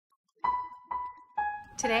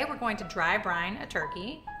Today we're going to dry brine a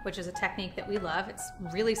turkey, which is a technique that we love. It's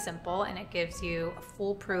really simple and it gives you a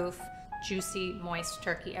foolproof, juicy, moist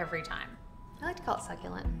turkey every time. I like to call it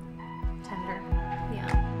succulent. Tender. Yeah.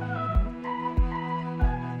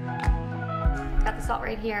 Got the salt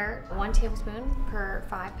right here, 1 tablespoon per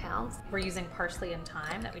 5 pounds. We're using parsley and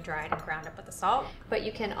thyme that we dried and ground up with the salt. But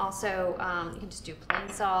you can also, you can just do plain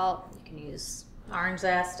salt. You can use orange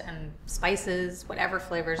zest and spices, whatever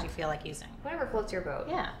flavors you feel like using. whatever floats your boat.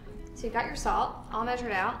 Yeah. So you got your salt all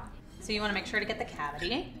measured out. So you want to make sure to get the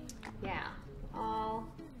cavity. Yeah, all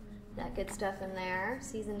that good stuff in there,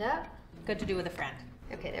 seasoned up. Good to do with a friend.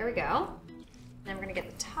 Okay, there we go. Then we're gonna get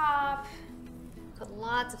the top. Put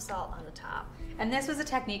lots of salt on the top. And this was a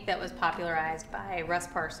technique that was popularized by Russ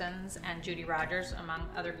Parsons and Judy Rogers, among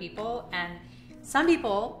other people. And some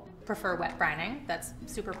people prefer wet brining. That's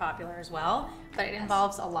super popular as well. But it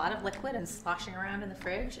involves a lot of liquid and sloshing around in the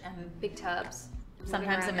fridge and Big tubs.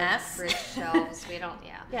 sometimes a mess. Fridge shelves. We don't.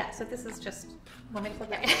 Yeah. Yeah. So this is just. Want me to flip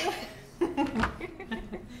that?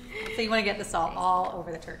 So you want to get the salt all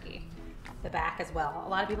over the turkey, the back as well. A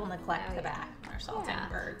lot of people neglect the back when they're salting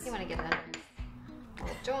birds. You want to get it under all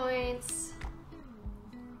the joints.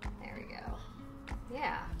 There we go.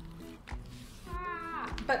 Yeah.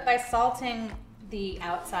 But by salting the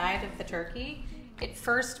outside of the turkey,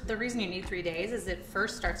 the reason you need 3 days is it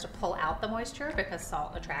first starts to pull out the moisture because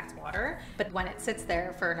salt attracts water. But when it sits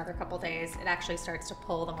there for another couple days, it actually starts to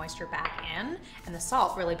pull the moisture back in, and the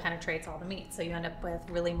salt really penetrates all the meat. So you end up with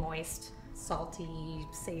really moist, salty,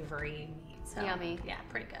 savory meat. So, yummy. Yeah,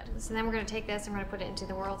 pretty good. So then we're going to take this and we're going to put it into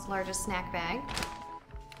the world's largest snack bag.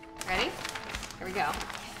 Ready? Here we go.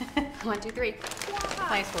 1, 2, 3.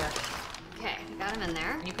 Nice work. Okay, got them in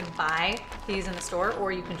there. You can buy these in the store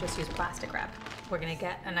or you can just use plastic wrap. We're gonna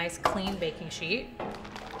get a nice clean baking sheet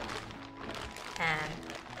and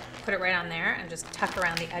put it right on there and just tuck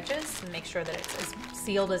around the edges and make sure that it's as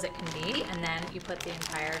sealed as it can be, and then you put the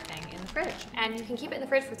entire thing in the fridge. And you can keep it in the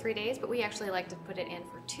fridge for 3 days, but we actually like to put it in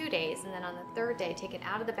for 2 days, and then on the 3rd day take it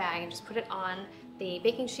out of the bag and just put it on the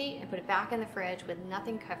baking sheet and put it back in the fridge with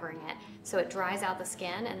nothing covering it, so it dries out the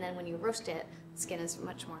skin, and then when you roast it, the skin is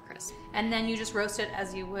much more crisp. And then you just roast it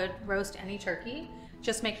as you would roast any turkey.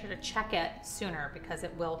 Just make sure to check it sooner because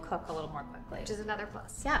it will cook a little more quickly. Which is another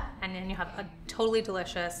plus. Yeah, and then you have a totally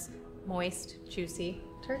delicious, moist, juicy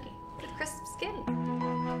turkey. With crisp skin.